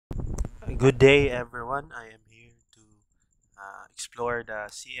Good day, everyone. I am here to explore the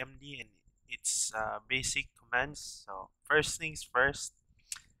CMD and its basic commands. So, first things first,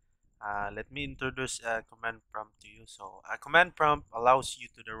 let me introduce a command prompt to you. So, a command prompt allows you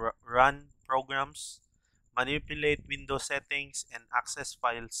to run programs, manipulate window settings, and access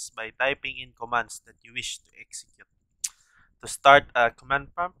files by typing in commands that you wish to execute. To start a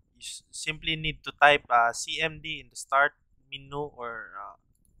command prompt, you simply need to type CMD in the start menu or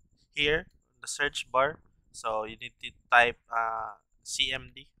here in the search bar. So you need to type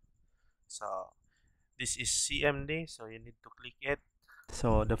CMD. So this is CMD, so you need to click it.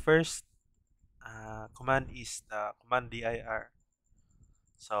 So the first command is the command dir.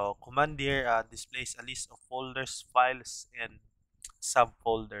 So command dir displays a list of folders, files, and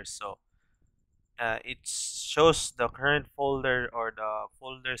subfolders. So it shows the current folder or the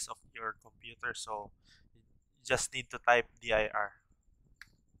folders of your computer. So you just need to type dir.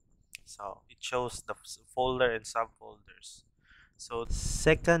 So it shows the folder and subfolders. So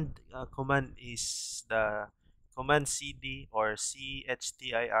second command is the command cd or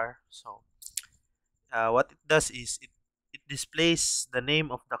chdir. So what it does is it displays the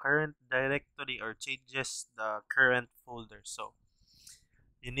name of the current directory or changes the current folder. So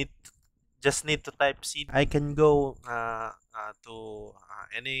you just need to type cd. I can go to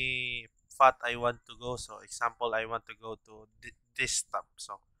any path I want to go. So example, I want to go to this tab.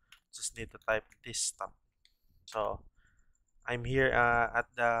 So just need to type this tab. So I'm here at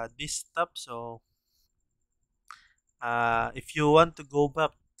the desktop. So if you want to go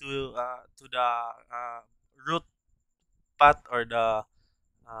back to the root path or the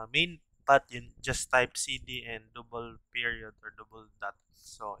main path, you just type cd and double period or double dot.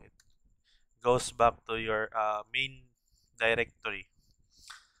 So it goes back to your main directory.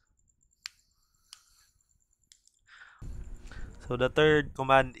 So the third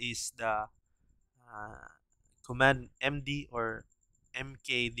command is the uh, command md or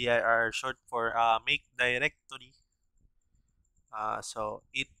mkdir, short for make directory. So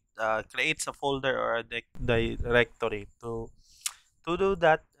it creates a folder or a directory. To do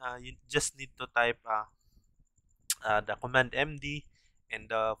that, you just need to type the command md and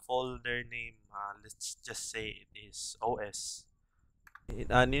the folder name. Let's just say it is os.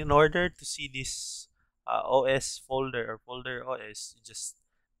 And in order to see this os folder or folder os, you just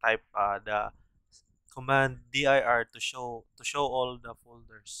type the command dir to show all the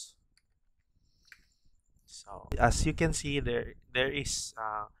folders. So as you can see, there is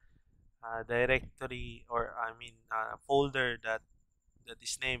directory or I mean folder that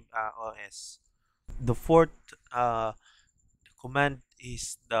is named OS. The fourth command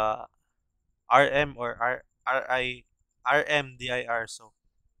is the rm or rmdir. So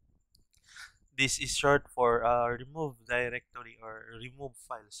this is short for remove directory or remove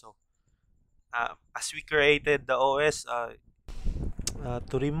file. So as we created the OS,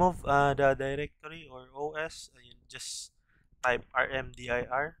 to remove the directory or OS, you just type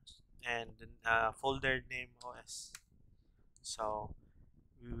rmdir and then folder name OS. So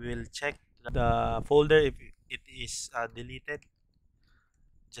we will check the folder if it is deleted.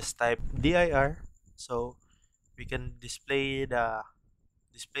 Just type dir. So we can displays the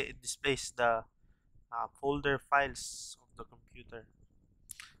folder files of the computer.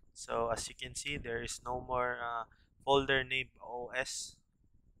 So as you can see, there is no more folder name OS.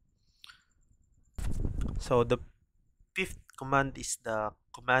 So the fifth command is the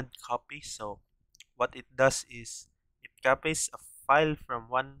command copy. So what it does is it copies a file from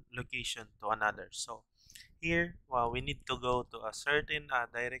one location to another. So here, well, we need to go to a certain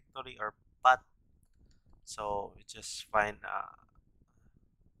directory or path. So we just find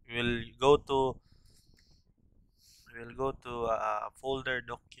we'll go to folder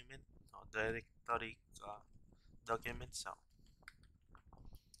document or directory document. So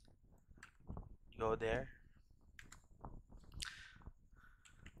go there.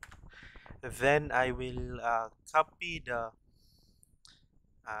 Then I will copy the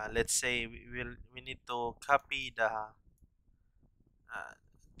let's say we need to copy the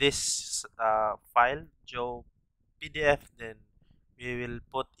this file joe pdf. Then we will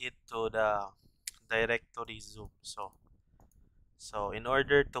put it to the directory zoom. So in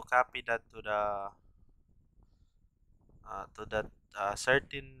order to copy that to that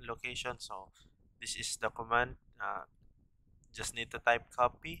certain location, so this is the command. Just need to type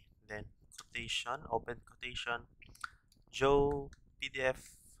copy, then quotation, open quotation, joe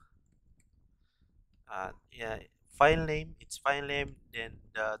pdf, yeah, file name, it's file name, then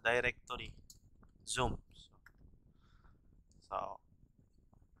the directory zoom. So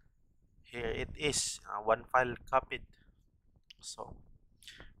here it is, one file copied. So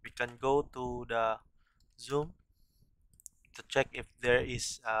we can go to the Zoom to check if there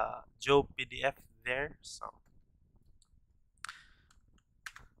is a Joe PDF there. So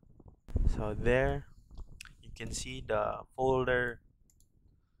there you can see the folder,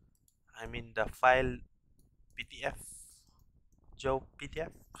 I mean the file PDF, Joe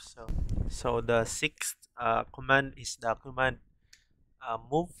PDF. So the sixth command is the command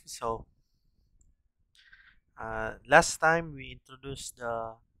move. So last time we introduced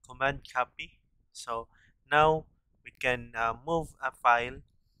the command copy. So now we can move a file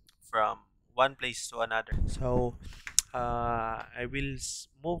from one place to another. So I will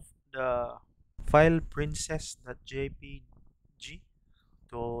move the file princess.jpg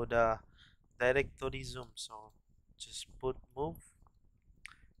to the directory Zoom. So just put move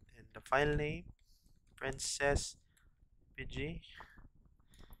and the file name princess pg,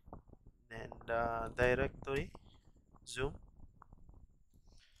 then the directory Zoom.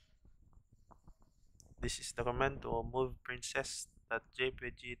 This is the command to move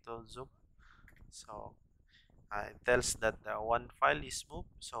princess.jpg to Zoom. So it tells that one file is moved.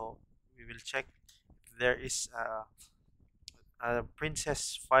 So we will check if there is a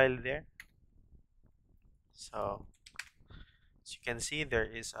princess file there. So as you can see, there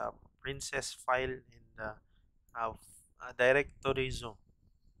is a princess file in the uh, directory Zoom.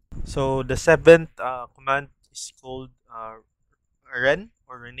 So the seventh command is called ren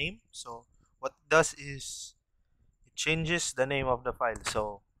or rename. So what it does is it changes the name of the file.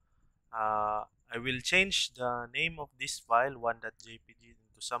 So I will change the name of this file one.jpg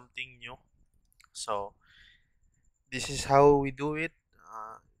into something new. So this is how we do it.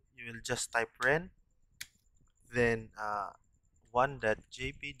 You will just type ren, then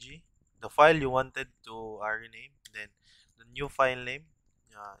one.jpg, the file you wanted to rename, then the new file name.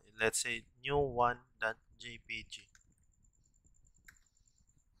 Let's say new one.jpg.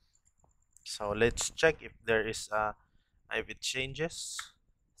 So let's check if there is if it changes.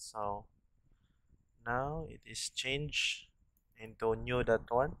 So now it is changed into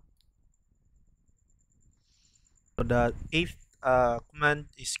new.1. So the eighth command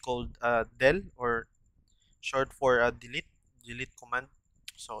is called del, or short for delete command.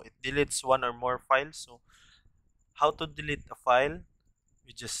 So it deletes one or more files. So how to delete a file?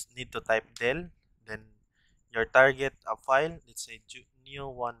 You just need to type del, then your target a file, let's say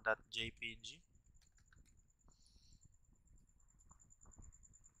new1.jpg,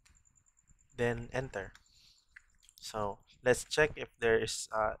 then enter. So let's check if there is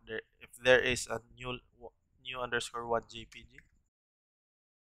a new underscore what jpg.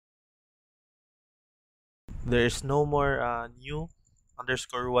 There is no more new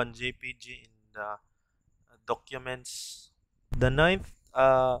underscore one jpg in the documents. The ninth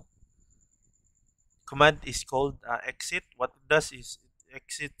command is called exit. What it does is it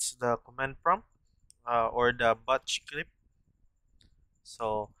exits the command prompt or the batch script.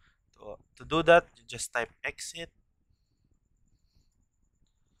 So to do that, you just type exit.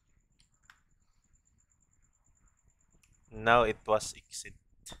 Now it was exit.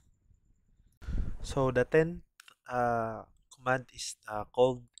 So the 10th command is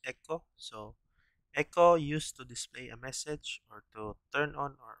called echo. So echo used to display a message or to turn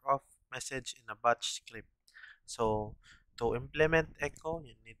on or off message in a batch script. So to implement echo,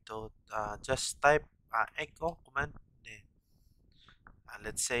 you need to just type echo command. Then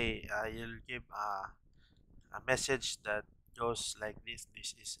let's say you'll give a message that goes like this.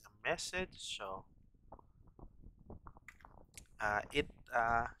 This is a message. So it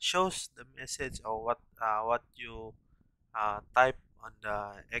shows the message or what you type on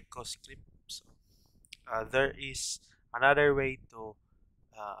the echo script. So there is another way to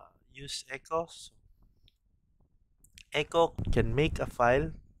use echo. So echo can make a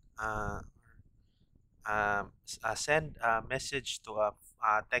file, uh, send a message to a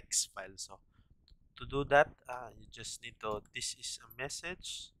text file. So to do that, you just need to, this is a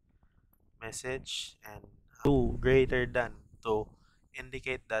message, and two greater than to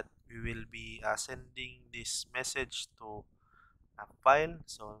indicate that we will be sending this message to a file.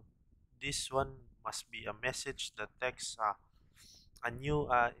 So this one must be a message that text a new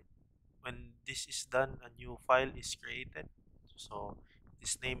when this is done, a new file is created. So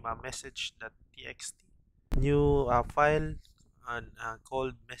this name a message.txt. New file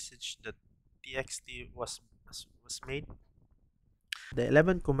called message.txt was made. The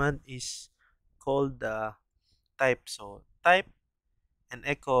 11th command is called the type. So type and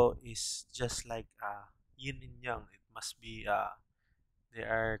echo is just like yin and yang. It must be they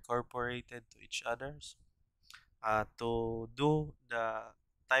are incorporated to each other. So, to do the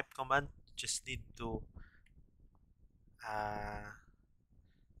type command, you just need to uh,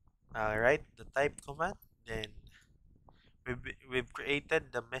 write the type command. Then we've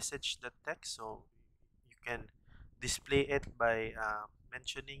created the message.txt, so you can display it by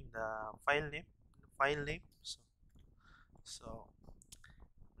mentioning the file name. So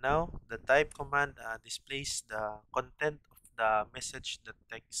now the type command displays the content of the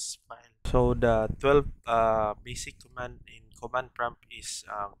message.txt file. So the 12 basic command in command prompt is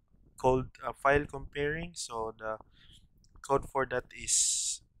called file comparing. So the code for that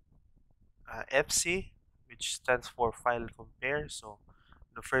is FC, which stands for file compare. So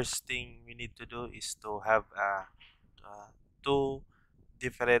the first thing we need to do is to have two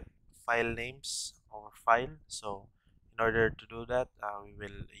different file names or file. So in order to do that, we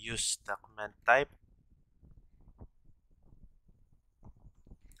will use the command type.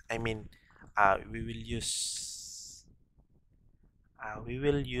 I mean, we will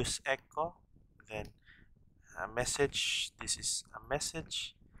use echo, then a message. This is a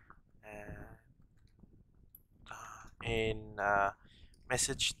message, uh, in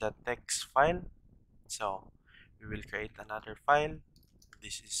message.txt file. So we will create another file.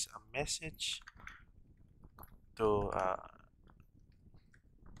 This is a message to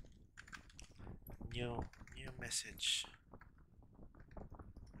new new message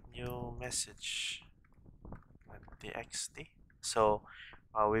new message txt. So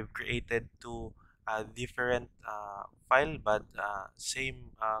we've created two different file, but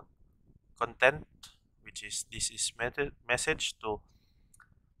same content, which is this is message um,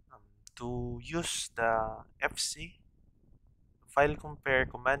 to use the fc file compare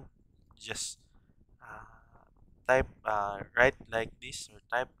command. Just type write like this or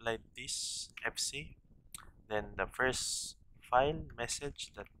type like this fc, then the first file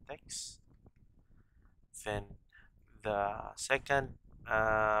message.txt, then the second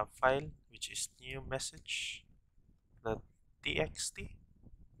file, which is new message the txt.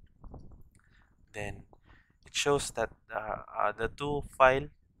 Then it shows that the two file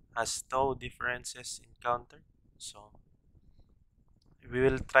has no differences encountered. So we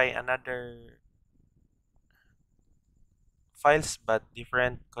will try another files but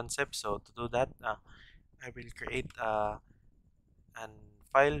different concepts. So to do that, I will create an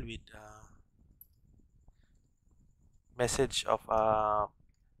file with message of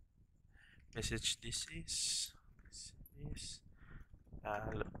message. This is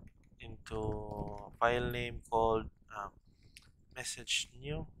into file name called message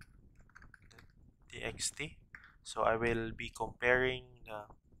new txt. So I will be comparing the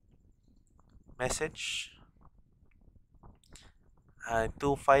message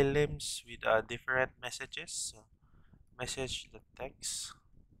two file names with different messages. So message the text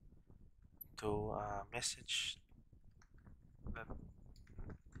to message the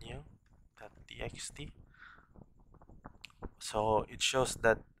new txt. So it shows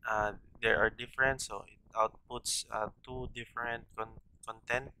that there are different, so it outputs two different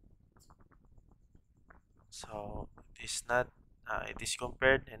content. So it is not it is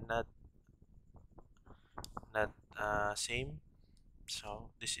compared and not same. So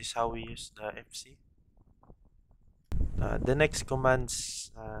this is how we use the fc. The next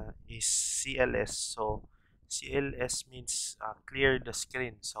commands is cls. So cls means clear the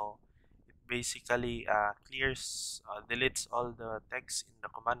screen. So it basically deletes all the text in the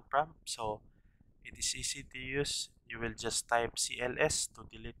command prompt. So it is easy to use. You will just type cls to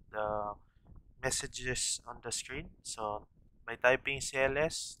delete the messages on the screen. So by typing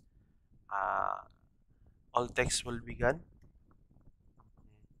cls, uh, all text will be gone.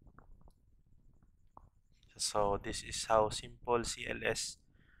 So this is how simple cls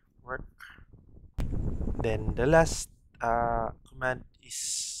work. Then the last command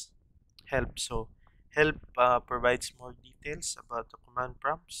is help. So help provides more details about the command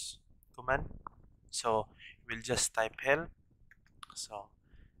prompts command. So we'll just type help. So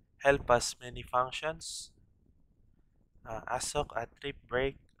help has many functions: ASOC, trip,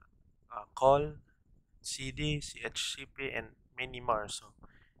 break, call, cd, chcp, and many more. So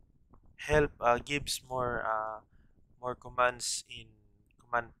help gives more commands in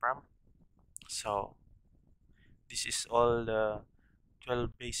command prompt. So this is all the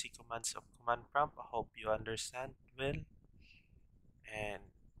 12 basic commands of command prompt. I hope you understand well, and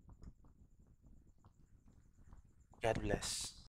God bless.